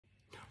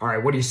All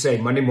right, what do you say?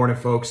 Monday morning,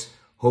 folks.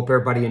 Hope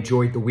everybody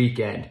enjoyed the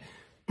weekend.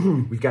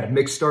 We've got a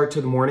mixed start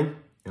to the morning.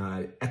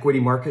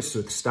 Equity markets,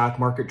 so the stock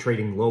market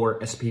trading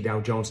lower, S&P,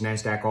 Dow Jones,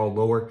 Nasdaq all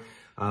lower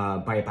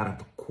by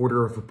about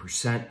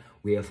 0.25%.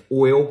 We have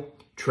oil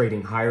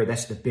trading higher.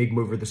 That's the big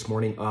mover this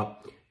morning,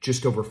 up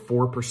just over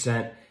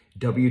 4%.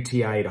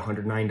 WTI at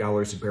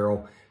 $109 a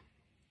barrel.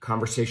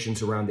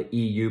 Conversations around the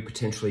EU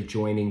potentially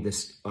joining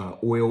this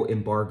oil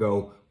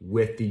embargo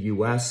with the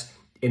U.S.,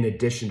 in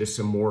addition to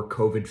some more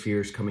COVID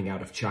fears coming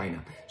out of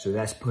China. So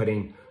that's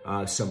putting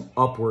some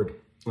upward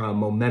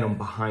momentum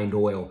behind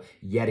oil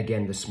yet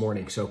again this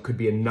morning. So it could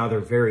be another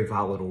very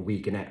volatile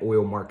week in that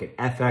oil market.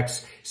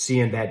 FX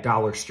seeing that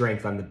dollar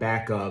strength on the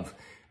back of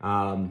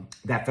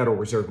that Federal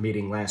Reserve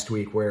meeting last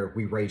week where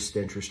we raised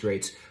the interest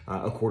rates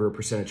a 0.25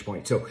 percentage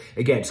point. So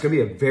again, it's going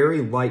to be a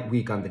very light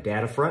week on the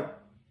data front.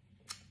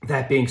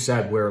 That being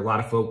said, where a lot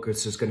of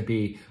focus is going to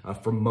be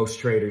for most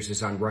traders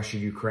is on Russia,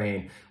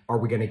 Ukraine. Are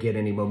we going to get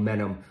any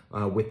momentum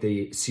with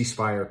the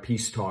ceasefire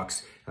peace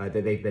talks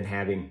that they've been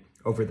having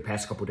over the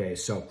past couple of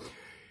days? So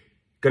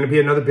going to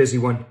be another busy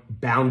one,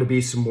 bound to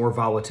be some more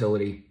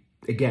volatility.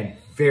 Again,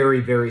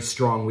 very, very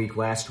strong week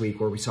last week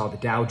where we saw the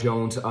Dow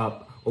Jones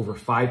up over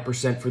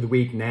 5% for the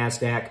week.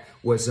 NASDAQ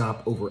was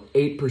up over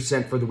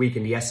 8% for the week,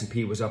 and the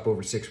S&P was up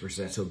over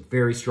 6%. So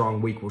very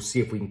strong week. We'll see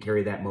if we can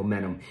carry that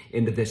momentum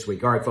into this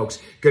week. All right, folks,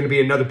 going to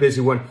be another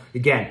busy one.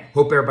 Again,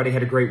 hope everybody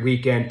had a great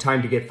weekend.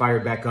 Time to get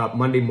fired back up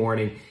Monday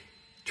morning.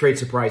 Trade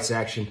surprise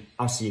action.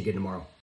 I'll see you again tomorrow.